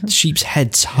then sheep's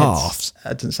heads halves.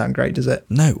 That doesn't sound great, does it?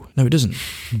 No, it doesn't.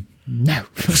 No.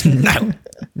 No.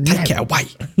 Take it away.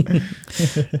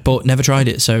 But never tried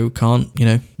it, so can't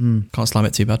slam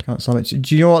it too bad. Can't slam it.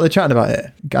 Do you know what they're chatting about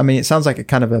here? I mean, it sounds like a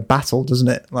kind of a battle, doesn't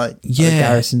it? Like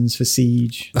garrisons for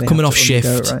siege. They're coming off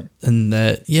shift, right? And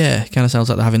kind of sounds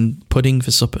like they're having pudding for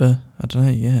supper. I don't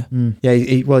know, yeah. Yeah,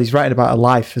 he's writing about a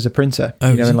life as a printer,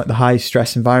 in like the high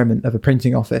stress environment of a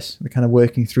printing office. They're kind of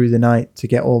working through the night to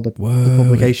get all the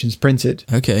publications printed.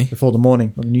 Okay. Before the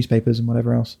morning, on the newspapers and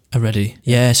whatever else. Already.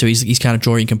 Yeah, so he's kind of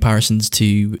drawing comparisons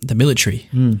to the military.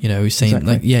 He's saying,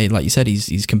 exactly. like you said,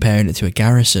 he's comparing it to a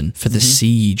garrison for the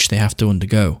siege they have to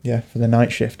undergo. Yeah, for the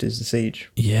night shift is the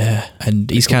siege. Yeah, and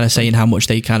he's kind of saying how much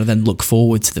they kind of then look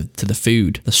forward to the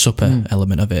food, the supper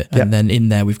element of it. And then in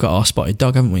there, we've got our spotted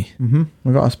dog, haven't we?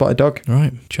 We've got a spotted dog. All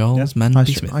right, Charles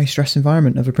Manby Smith. High stress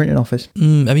environment of a printing office.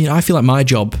 I mean, I feel like my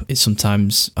job is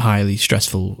sometimes highly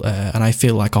stressful, and I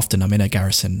feel like often I'm in a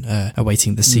garrison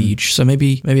awaiting the siege. So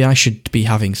maybe I should be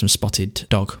having some spotted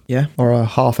dog. Yeah, or a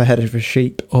half a head of a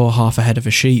sheep. Or half a head of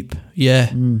a sheep.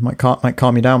 Yeah. Might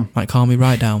calm you down. Might calm me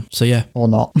right down. So yeah. Or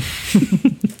not.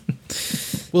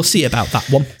 We'll see about that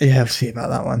one. Yeah, we'll see about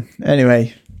that one.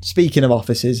 Anyway. Speaking of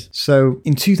offices, so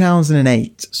in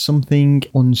 2008, something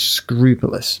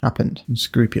unscrupulous happened.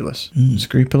 Unscrupulous?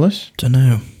 Don't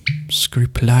know.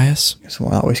 Scrupulous? That's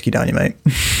what that whiskey down you, mate.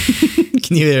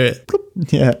 Can you hear it?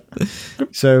 Yeah.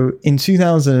 So in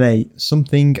 2008,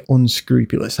 something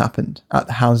unscrupulous happened at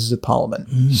the Houses of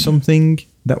Parliament. Something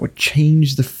that would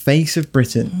change the face of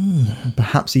Britain and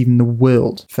perhaps even the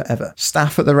world forever.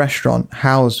 Staff at the restaurant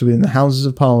housed within the Houses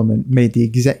of Parliament made the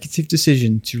executive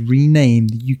decision to rename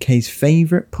the UK's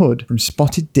favourite pud from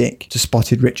Spotted Dick to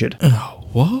Spotted Richard. Oh,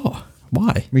 what?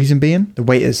 Why? Reason being, the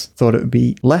waiters thought it would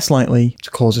be less likely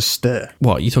to cause a stir.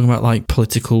 What, are you talking about like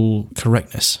political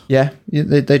correctness? Yeah,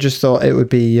 they just thought it would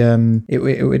be it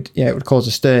would cause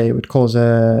a stir. It would cause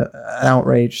an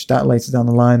outrage that later down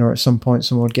the line, or at some point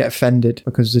someone would get offended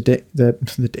because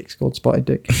the dick's called Spotted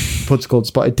Dick. Pud's called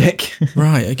Spotted Dick.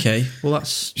 Right, okay. Well,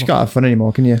 that's... You can't have fun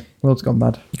anymore, can you? World's gone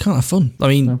bad. You can't have fun. I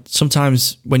mean,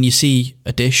 sometimes when you see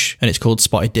a dish and it's called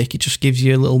Spotted Dick, it just gives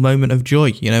you a little moment of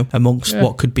joy, you know, amongst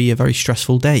what could be a very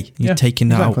stressful day. You're taking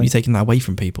that away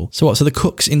from people. So what? So the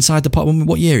cooks inside the pot,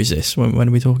 what year is this? When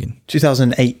are we talking?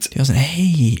 2008.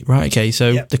 2008. Right, okay.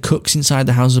 So the cooks inside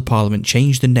the Houses of Parliament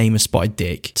changed the name of Spotted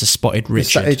Dick to Spotted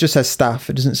Richard. It just says staff.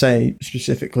 It doesn't say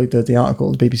specifically the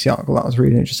article, the BBC article that I was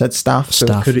reading. It just said staff. So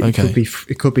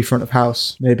it could be front of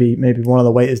house. Maybe one of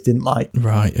the waiters didn't like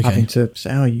having to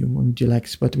say, "Oh, would you like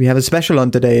spotted? We have a special on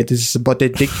today. This is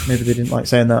Spotted Dick." Maybe they didn't like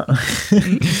saying that.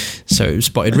 So it was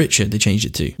Spotted Richard. They changed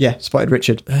it to. Yeah, Spotted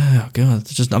Richard. Oh god,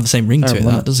 it doesn't have the same ring to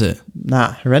it, does it?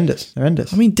 Nah, horrendous.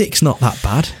 I mean, Dick's not that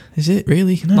bad, is it?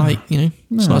 Really? No. Like, you know,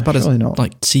 it's not as bad as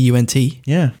like CUNT.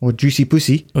 Yeah, or Juicy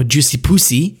Pussy. Or Juicy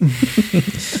Pussy.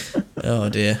 Oh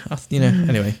dear.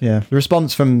 Anyway. Yeah. The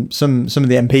response from some of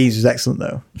the MPs was excellent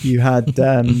though. You had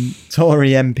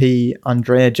Tory MP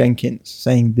Andrea Jenkins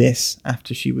saying this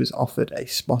after she was offered a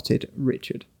Spotted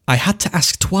Richard. I had to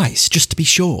ask twice just to be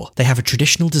sure. They have a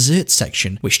traditional dessert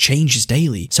section which changes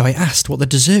daily, so I asked what the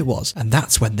dessert was, and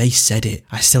that's when they said it.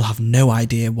 I still have no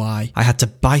idea why. I had to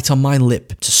bite on my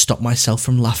lip to stop myself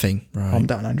from laughing. Right. Calm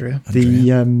down, Andrea. The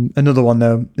another one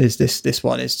though is this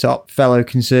one is top. Fellow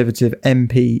Conservative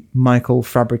MP Michael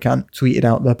Fabricant tweeted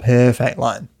out the perfect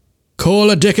line. Call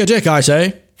a dick, I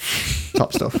say.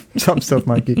 Top stuff,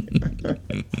 Mikey.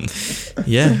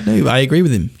 Yeah, no, I agree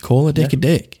with him. Call a dick a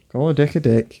dick. Call a dick a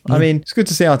dick. I mean, it's good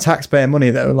to see our taxpayer money,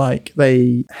 though. Like,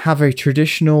 they have a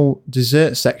traditional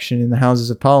dessert section in the Houses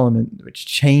of Parliament, which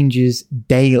changes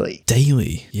daily.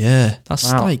 Daily? Yeah. That's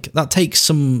that takes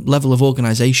some level of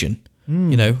organisation.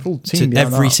 You know, to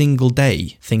every single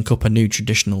day think up a new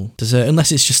traditional dessert,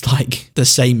 unless it's just like the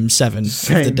same seven of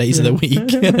the days of the week.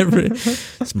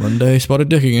 It's Monday, Spotted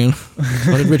Dick again.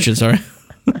 Spotted Richard, sorry.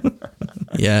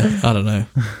 Yeah, I don't know.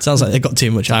 Sounds like they've got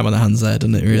too much time on their hands there,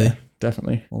 doesn't it, really? Yeah,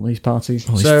 definitely. All these parties.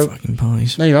 All these fucking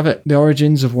parties. There you have it. The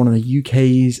origins of one of the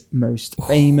UK's most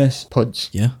famous puds.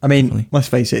 Yeah. I mean, let's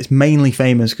face it, it's mainly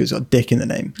famous because it's got dick in the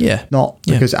name. Yeah. Not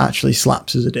because it actually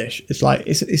slaps as a dish. It's like,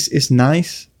 it's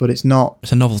nice, but it's not.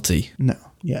 It's a novelty. No.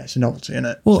 Yeah, it's a novelty, isn't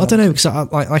it? Well, I don't know, because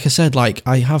like I said, like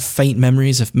I have faint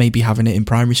memories of maybe having it in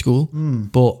primary school,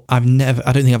 but I don't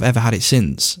think I've ever had it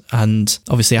since. And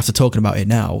obviously, after talking about it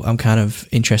now, I'm kind of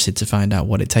interested to find out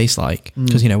what it tastes like,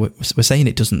 because you know we're saying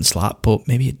it doesn't slap, but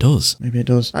maybe it does. Maybe it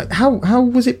does. How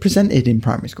was it presented in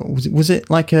primary school? Was it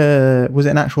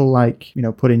an actual like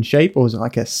pudding shape, or was it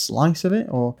like a slice of it?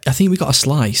 Or I think we got a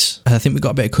slice, and I think we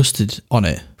got a bit of custard on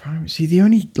it. See, the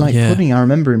only pudding I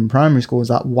remember in primary school was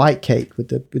that white cake with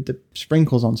the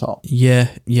sprinkles on top. Yeah,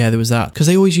 there was that. Because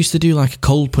they always used to do like a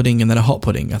cold pudding and then a hot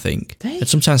pudding, I think. And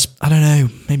sometimes, I don't know,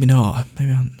 maybe not.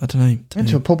 Maybe, I don't know. Went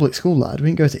to a public school, lad. We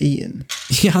didn't go to Eton.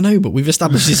 Yeah, I know, but we've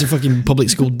established it's a fucking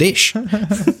public school dish.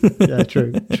 Yeah,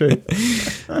 true.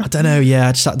 I don't know,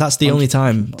 yeah, that's the only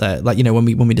time that, like,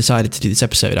 when we decided to do this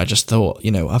episode, I just thought,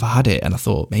 I've had it, and I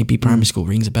thought maybe primary school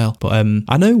rings a bell. But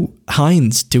I know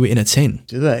Heinz do it in a tin.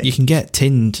 Do they? You can get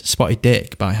tinned Spotted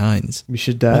Dick by Heinz. We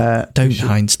should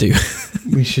Heinz do.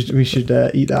 we should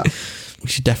eat that. We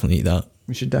should definitely eat that.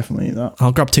 We should definitely eat that.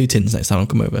 I'll grab 2 tins next time I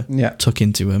come over. Yeah. Tuck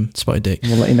into Spotted Dick.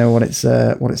 We'll let you know what it's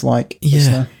like.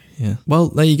 Yeah. Yeah. Well,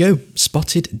 there you go.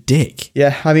 Spotted Dick.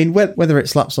 Yeah, I mean, whether it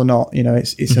slaps or not,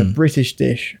 it's a British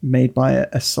dish made by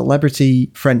a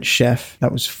celebrity French chef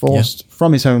that was forced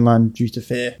from his homeland due to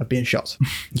fear of being shot.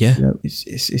 Yeah.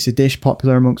 It's a dish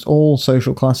popular amongst all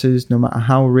social classes, no matter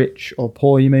how rich or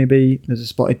poor you may be. There's a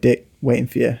spotted dick waiting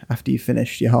for you after you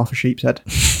finish your half a sheep's head.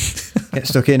 Get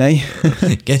stuck in, eh?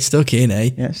 Get stuck in, eh?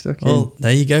 Get stuck in. Well,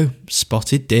 there you go.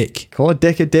 Spotted Dick. Call a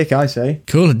dick, I say.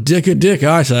 Call a dick,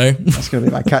 I say. That's going to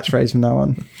be my catchphrase from now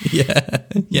on.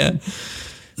 Yeah.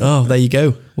 Oh, there you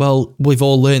go. Well, we've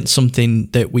all learnt something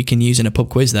that we can use in a pub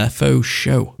quiz there. Faux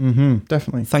show.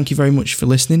 Definitely. Thank you very much for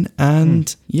listening.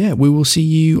 And we will see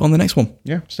you on the next one.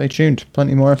 Yeah, stay tuned.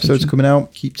 Plenty more episodes coming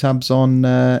out. Keep tabs on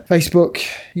Facebook,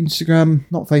 Instagram.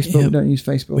 Not Facebook. We don't use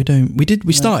Facebook. We don't.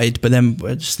 We started, but then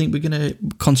I just think we're going to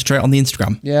concentrate on the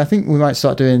Instagram. Yeah, I think we might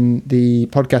start doing the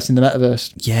podcast in the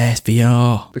metaverse. Yes,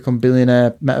 VR. Become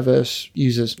billionaire metaverse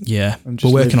users. Yeah.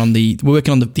 We're working on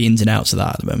the ins and outs of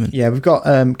that at the moment. Yeah, we've got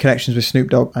connections with Snoop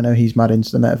Dogg dog. I know he's mad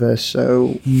into the metaverse,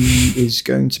 so he is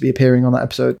going to be appearing on that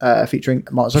episode featuring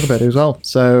Mark Zuckerberg as well.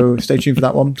 So stay tuned for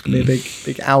that one. It's going to be a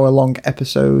big hour-long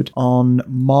episode on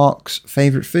Mark's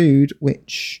favourite food,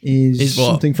 which is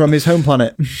something from his home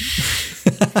planet.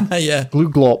 Yeah. Glue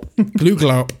glop. Glue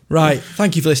glop. Right.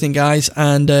 Thank you for listening, guys,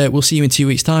 and we'll see you in 2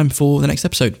 weeks' time for the next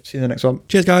episode. See you in the next one.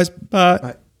 Cheers, guys. Bye.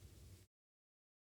 Bye.